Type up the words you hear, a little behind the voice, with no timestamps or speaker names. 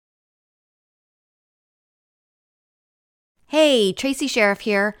Hey, Tracy Sheriff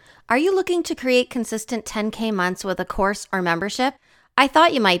here. Are you looking to create consistent 10K months with a course or membership? I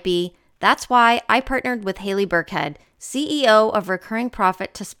thought you might be. That's why I partnered with Haley Burkhead, CEO of Recurring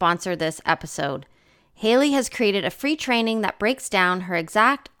Profit, to sponsor this episode. Haley has created a free training that breaks down her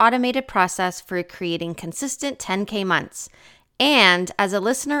exact automated process for creating consistent 10K months. And as a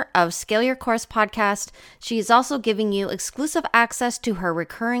listener of Scale Your Course podcast, she is also giving you exclusive access to her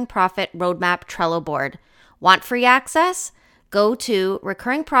Recurring Profit Roadmap Trello board. Want free access? Go to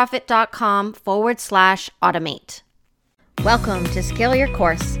recurringprofit.com/automate. Welcome to Scale Your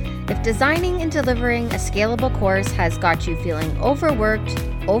Course. If designing and delivering a scalable course has got you feeling overworked,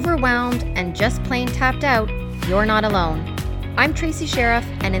 overwhelmed, and just plain tapped out, you're not alone. I'm Tracy Sheriff,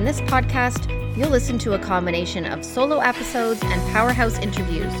 and in this podcast, you'll listen to a combination of solo episodes and powerhouse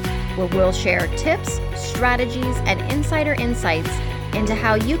interviews where we'll share tips, strategies, and insider insights into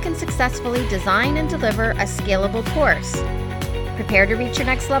how you can successfully design and deliver a scalable course. Prepare to reach your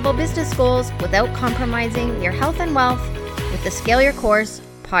next level business goals without compromising your health and wealth with the Scale Your Course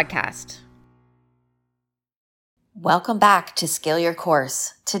podcast. Welcome back to Scale Your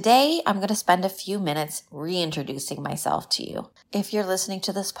Course. Today, I'm going to spend a few minutes reintroducing myself to you. If you're listening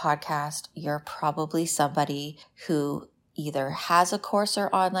to this podcast, you're probably somebody who either has a course or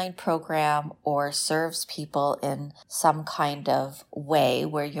online program or serves people in some kind of way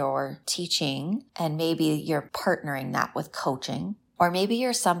where you're teaching and maybe you're partnering that with coaching. Or maybe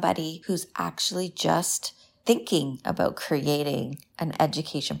you're somebody who's actually just thinking about creating an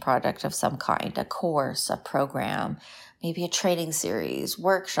education product of some kind, a course, a program, maybe a training series,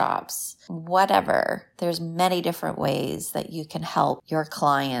 workshops, whatever. There's many different ways that you can help your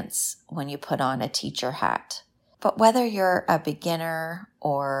clients when you put on a teacher hat. But whether you're a beginner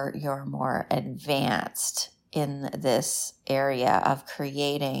or you're more advanced in this area of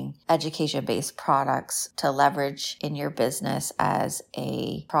creating education-based products to leverage in your business as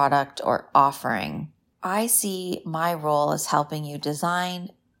a product or offering, I see my role as helping you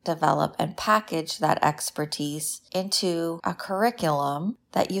design, develop, and package that expertise into a curriculum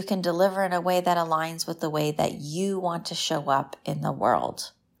that you can deliver in a way that aligns with the way that you want to show up in the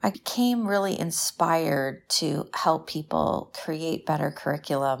world. I became really inspired to help people create better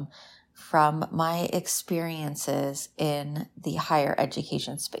curriculum from my experiences in the higher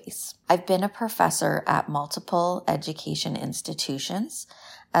education space. I've been a professor at multiple education institutions,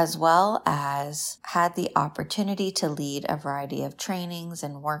 as well as had the opportunity to lead a variety of trainings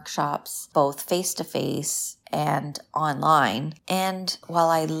and workshops, both face-to-face and online. And while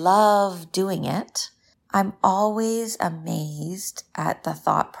I love doing it, I'm always amazed at the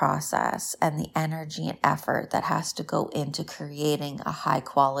thought process and the energy and effort that has to go into creating a high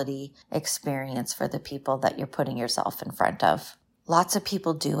quality experience for the people that you're putting yourself in front of. Lots of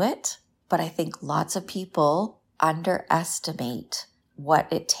people do it, but I think lots of people underestimate what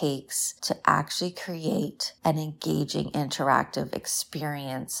it takes to actually create an engaging, interactive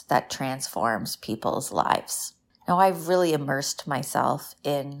experience that transforms people's lives. Now, I've really immersed myself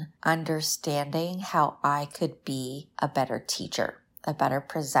in understanding how I could be a better teacher, a better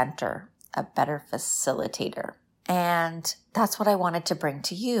presenter, a better facilitator. And that's what I wanted to bring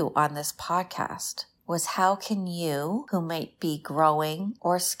to you on this podcast, was how can you, who might be growing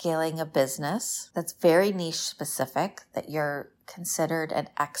or scaling a business that's very niche specific, that you're considered an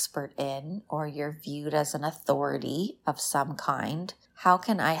expert in, or you're viewed as an authority of some kind, how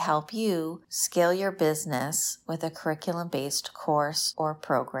can I help you scale your business with a curriculum-based course or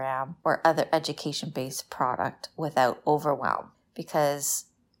program or other education-based product without overwhelm? Because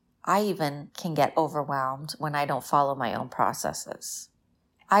I even can get overwhelmed when I don't follow my own processes.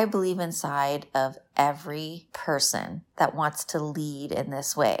 I believe inside of every person that wants to lead in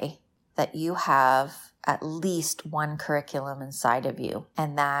this way, that you have at least one curriculum inside of you.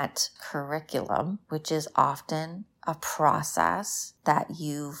 And that curriculum, which is often a process that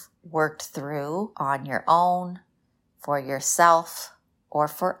you've worked through on your own, for yourself, or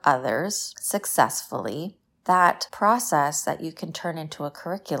for others successfully, that process that you can turn into a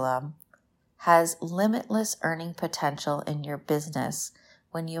curriculum has limitless earning potential in your business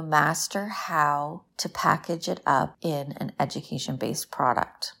when you master how to package it up in an education-based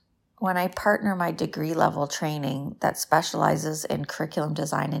product. When I partner my degree level training that specializes in curriculum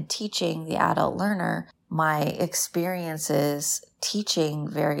design and teaching the adult learner, my experiences teaching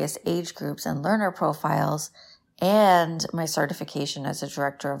various age groups and learner profiles, and my certification as a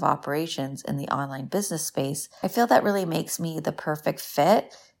director of operations in the online business space, I feel that really makes me the perfect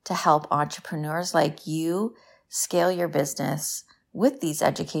fit to help entrepreneurs like you scale your business with these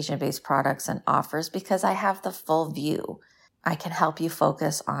education-based products and offers, because I have the full view. I can help you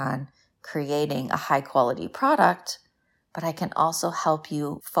focus on creating a high-quality product but I can also help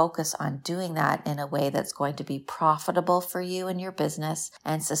you focus on doing that in a way that's going to be profitable for you and your business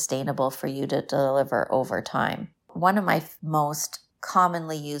and sustainable for you to deliver over time. One of my most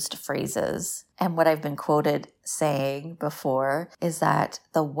commonly used phrases, and what I've been quoted saying before, is that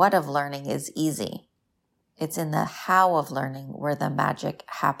the what of learning is easy. It's in the how of learning where the magic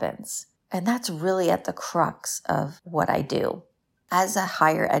happens. And that's really at the crux of what I do. As a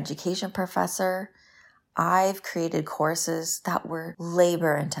higher education professor, I've created courses that were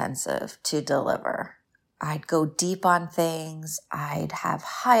labor intensive to deliver. I'd go deep on things, I'd have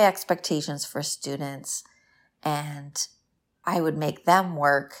high expectations for students, and I would make them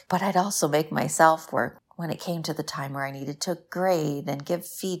work, but I'd also make myself work when it came to the time where I needed to grade and give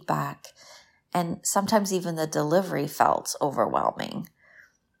feedback. And sometimes even the delivery felt overwhelming.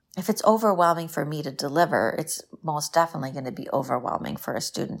 If it's overwhelming for me to deliver, it's most definitely going to be overwhelming for a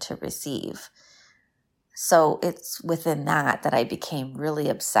student to receive. So it's within that I became really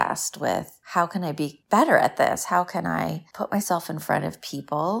obsessed with how can I be better at this? How can I put myself in front of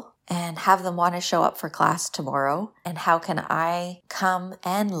people and have them want to show up for class tomorrow? And how can I come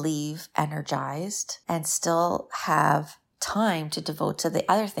and leave energized and still have time to devote to the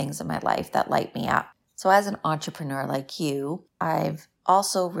other things in my life that light me up? So as an entrepreneur like you, I've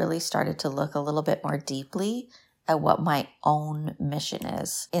also really started to look a little bit more deeply at what my own mission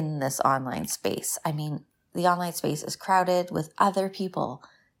is in this online space. I mean, the online space is crowded with other people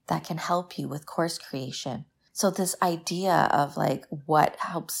that can help you with course creation. So this idea of like what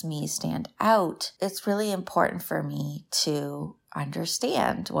helps me stand out, it's really important for me to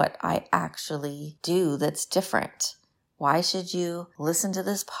understand what I actually do that's different. Why should you listen to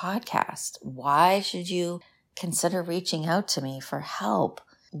this podcast? Why should you consider reaching out to me for help?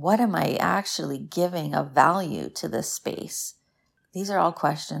 What am I actually giving of value to this space? These are all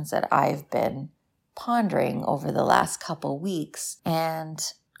questions that I've been pondering over the last couple weeks, and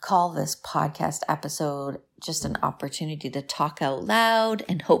call this podcast episode just an opportunity to talk out loud,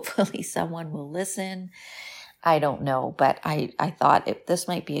 and hopefully someone will listen. I don't know, but I thought this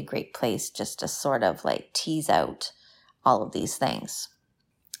might be a great place just to sort of like tease out all of these things.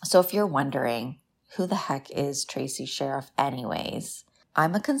 So if you're wondering, who the heck is Tracy Sheriff anyways?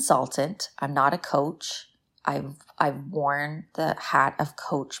 I'm a consultant. I'm not a coach. I've worn the hat of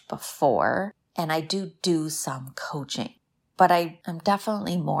coach before, and I do some coaching, but I am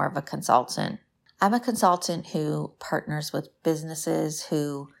definitely more of a consultant. I'm a consultant who partners with businesses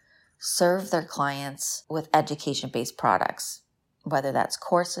who serve their clients with education-based products, whether that's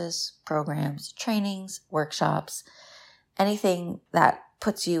courses, programs, trainings, workshops, anything that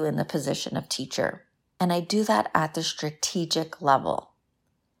puts you in the position of teacher. And I do that at the strategic level.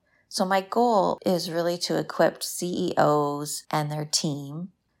 So my goal is really to equip CEOs and their team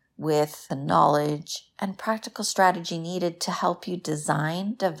with the knowledge and practical strategy needed to help you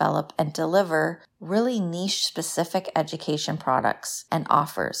design, develop, and deliver really niche specific education products and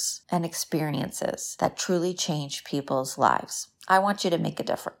offers and experiences that truly change people's lives. I want you to make a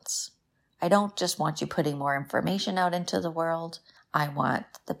difference. I don't just want you putting more information out into the world. I want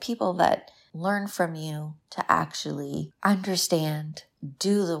the people that learn from you to actually understand,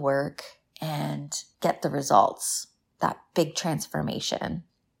 do the work, and get the results, that big transformation.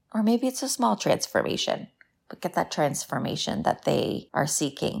 Or maybe it's a small transformation, but get that transformation that they are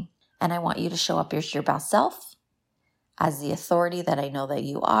seeking. And I want you to show up as your best self, as the authority that I know that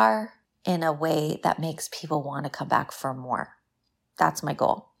you are, in a way that makes people want to come back for more. That's my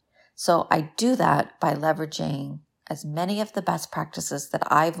goal. So I do that by leveraging as many of the best practices that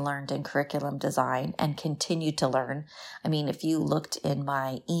I've learned in curriculum design and continue to learn. I mean, if you looked in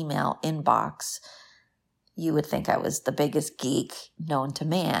my email inbox, you would think I was the biggest geek known to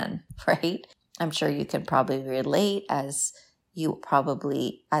man, right? I'm sure you can probably relate, as you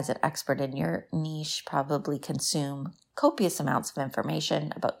probably, as an expert in your niche, probably consume copious amounts of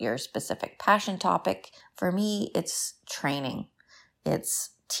information about your specific passion topic. For me, it's training, it's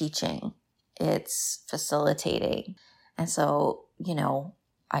teaching, it's facilitating. And so,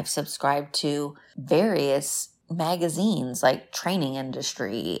 I've subscribed to various magazines like Training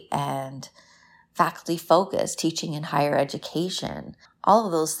Industry and Faculty Focus, Teaching in Higher Education, all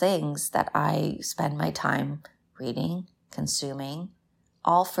of those things that I spend my time reading, consuming,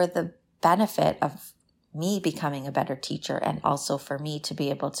 all for the benefit of me becoming a better teacher, and also for me to be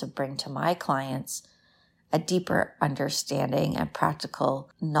able to bring to my clients a deeper understanding and practical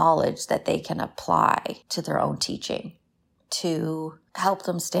knowledge that they can apply to their own teaching to help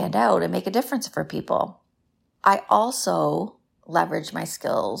them stand out and make a difference for people. I also leverage my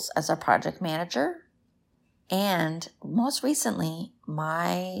skills as a project manager, and most recently,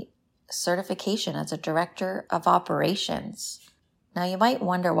 my certification as a director of operations. Now, you might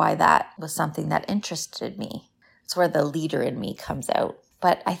wonder why that was something that interested me. It's where the leader in me comes out.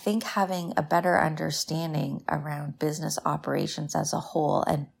 But I think having a better understanding around business operations as a whole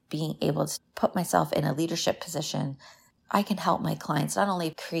and being able to put myself in a leadership position, I can help my clients not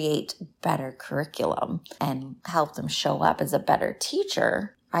only create better curriculum and help them show up as a better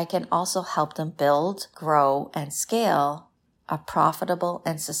teacher, I can also help them build, grow, and scale a profitable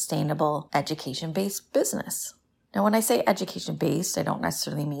and sustainable education-based business. Now, when I say education-based, I don't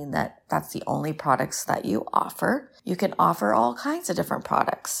necessarily mean that that's the only products that you offer. You can offer all kinds of different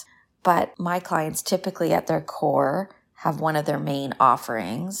products. But my clients typically at their core have one of their main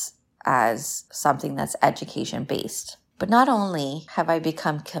offerings as something that's education-based. But not only have I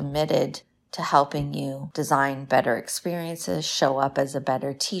become committed to helping you design better experiences, show up as a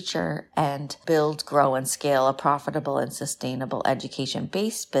better teacher, and build, grow, and scale a profitable and sustainable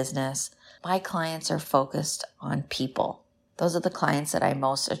education-based business, my clients are focused on people. Those are the clients that I'm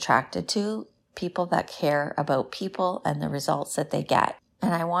most attracted to, people that care about people and the results that they get.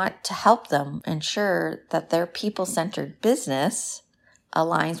 And I want to help them ensure that their people-centered business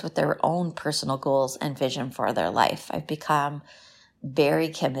aligns with their own personal goals and vision for their life. I've become very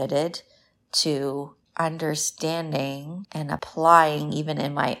committed to understanding and applying, even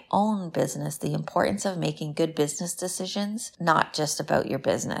in my own business, the importance of making good business decisions, not just about your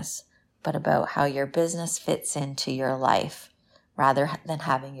business, but about how your business fits into your life, rather than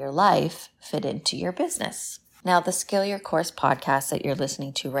having your life fit into your business. Now, the Scale Your Course podcast that you're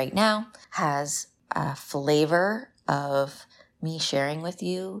listening to right now has a flavor of me sharing with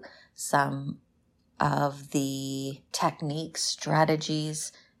you some of the techniques,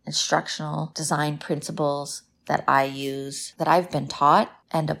 strategies, instructional design principles that I use, that I've been taught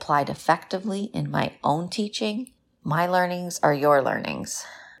and applied effectively in my own teaching. My learnings are your learnings.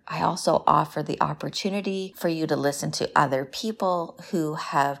 I also offer the opportunity for you to listen to other people who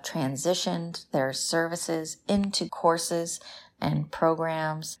have transitioned their services into courses and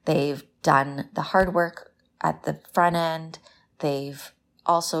programs. They've done the hard work at the front end. They've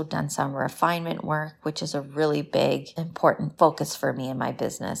also done some refinement work, which is a really big, important focus for me in my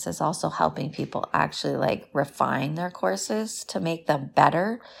business, is also helping people actually refine their courses to make them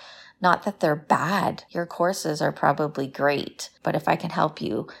better. Not that they're bad. Your courses are probably great, but if I can help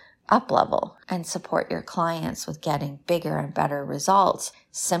you up-level and support your clients with getting bigger and better results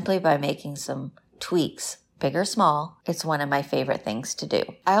simply by making some tweaks, big or small, it's one of my favorite things to do.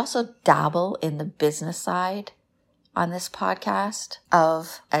 I also dabble in the business side on this podcast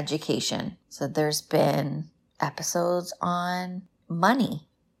of education. So there's been episodes on money,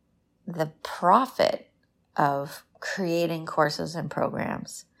 the profit of creating courses and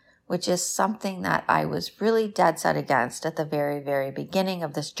programs, which is something that I was really dead set against at the very, very beginning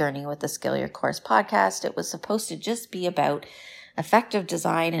of this journey with the Scale Your Course podcast. It was supposed to just be about effective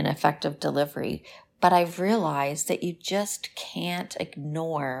design and effective delivery. But I've realized that you just can't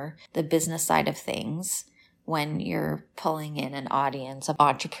ignore the business side of things when you're pulling in an audience of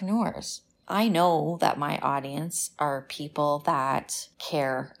entrepreneurs. I know that my audience are people that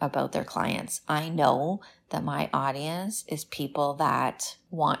care about their clients. I know that my audience is people that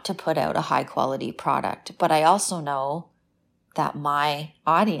want to put out a high quality product. But I also know that my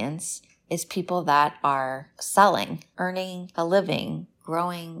audience is people that are selling, earning a living,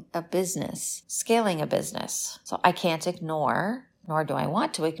 growing a business, scaling a business. So I can't ignore, nor do I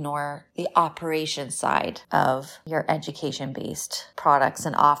want to ignore, the operations side of your education-based products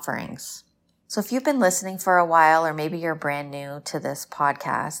and offerings. So if you've been listening for a while, or maybe you're brand new to this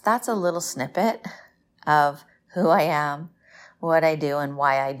podcast, that's a little snippet of who I am, what I do, and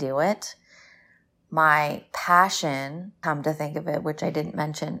why I do it. My passion, come to think of it, which I didn't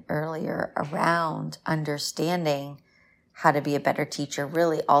mention earlier, around understanding how to be a better teacher,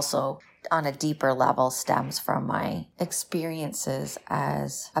 really also on a deeper level stems from my experiences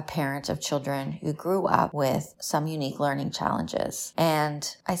as a parent of children who grew up with some unique learning challenges.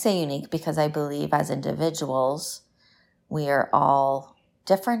 And I say unique because I believe as individuals, we are all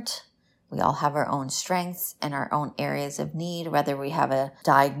different. We all have our own strengths and our own areas of need, whether we have a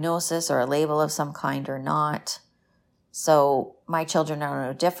diagnosis or a label of some kind or not. So my children are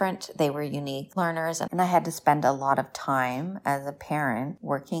no different. They were unique learners, and I had to spend a lot of time as a parent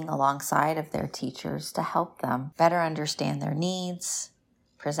working alongside of their teachers to help them better understand their needs,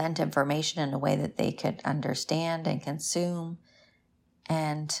 present information in a way that they could understand and consume,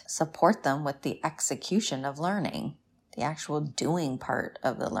 and support them with the execution of learning, the actual doing part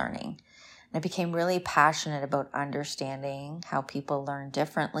of the learning. And I became really passionate about understanding how people learn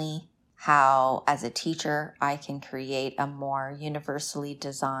differently, how as a teacher I can create a more universally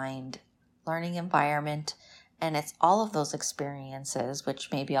designed learning environment. And it's all of those experiences,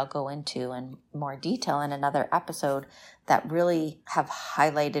 which maybe I'll go into in more detail in another episode, that really have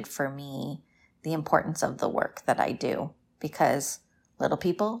highlighted for me the importance of the work that I do, because little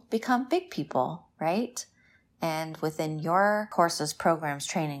people become big people, right? And within your courses, programs,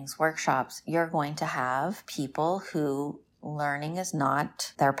 trainings, workshops, you're going to have people who learning is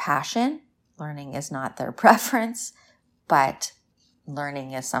not their passion, learning is not their preference, but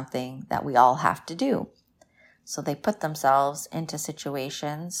learning is something that we all have to do. So they put themselves into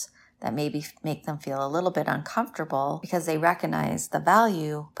situations that maybe make them feel a little bit uncomfortable because they recognize the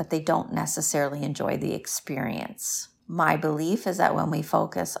value, but they don't necessarily enjoy the experience. My belief is that when we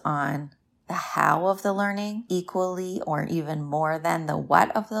focus on the how of the learning equally or even more than the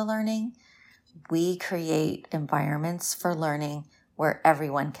what of the learning, we create environments for learning where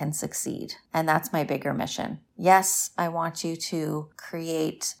everyone can succeed. And that's my bigger mission. Yes, I want you to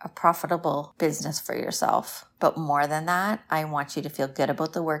create a profitable business for yourself. But more than that, I want you to feel good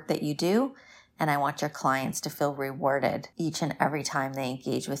about the work that you do. And I want your clients to feel rewarded each and every time they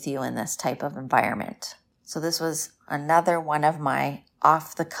engage with you in this type of environment. So this was another one of my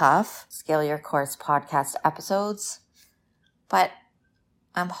off-the-cuff Scale Your Course podcast episodes. But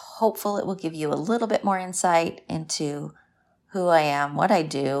I'm hopeful it will give you a little bit more insight into who I am, what I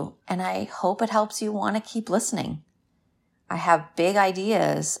do, and I hope it helps you want to keep listening. I have big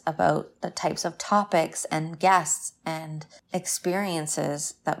ideas about the types of topics and guests and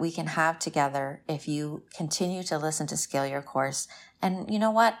experiences that we can have together if you continue to listen to Scale Your Course. And you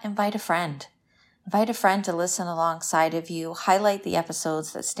know what? Invite a friend. Invite a friend to listen alongside of you. Highlight the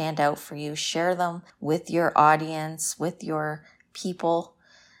episodes that stand out for you. Share them with your audience, with your people,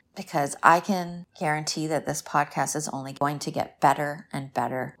 because I can guarantee that this podcast is only going to get better and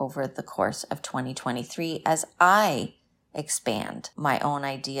better over the course of 2023 as I expand my own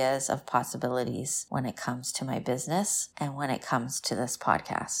ideas of possibilities when it comes to my business and when it comes to this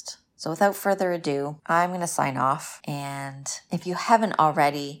podcast. So without further ado, I'm going to sign off. And if you haven't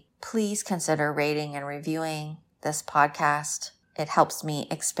already, please consider rating and reviewing this podcast. It helps me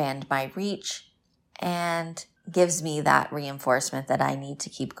expand my reach and gives me that reinforcement that I need to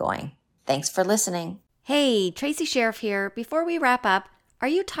keep going. Thanks for listening. Hey, Tracy Sheriff here. Before we wrap up, are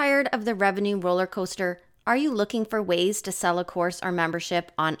you tired of the revenue roller coaster? Are you looking for ways to sell a course or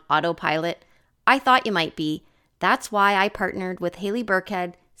membership on autopilot? I thought you might be. That's why I partnered with Haley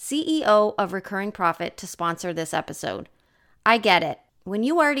Burkhead, CEO of Recurring Profit, to sponsor this episode. I get it. When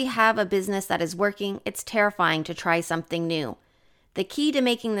you already have a business that is working, it's terrifying to try something new. The key to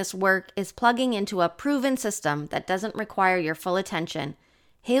making this work is plugging into a proven system that doesn't require your full attention.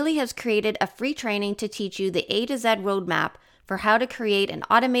 Haley has created a free training to teach you the A to Z roadmap for how to create an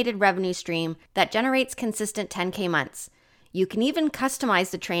automated revenue stream that generates consistent 10K months. You can even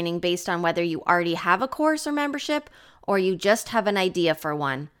customize the training based on whether you already have a course or membership or you just have an idea for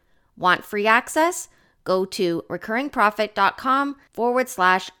one. Want free access? Go to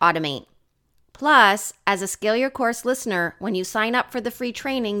recurringprofit.com/automate. Plus, as a Scale Your Course listener, when you sign up for the free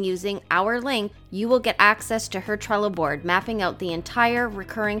training using our link, you will get access to her Trello board mapping out the entire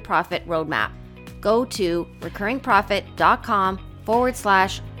Recurring Profit roadmap. Go to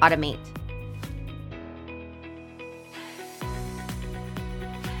recurringprofit.com/automate.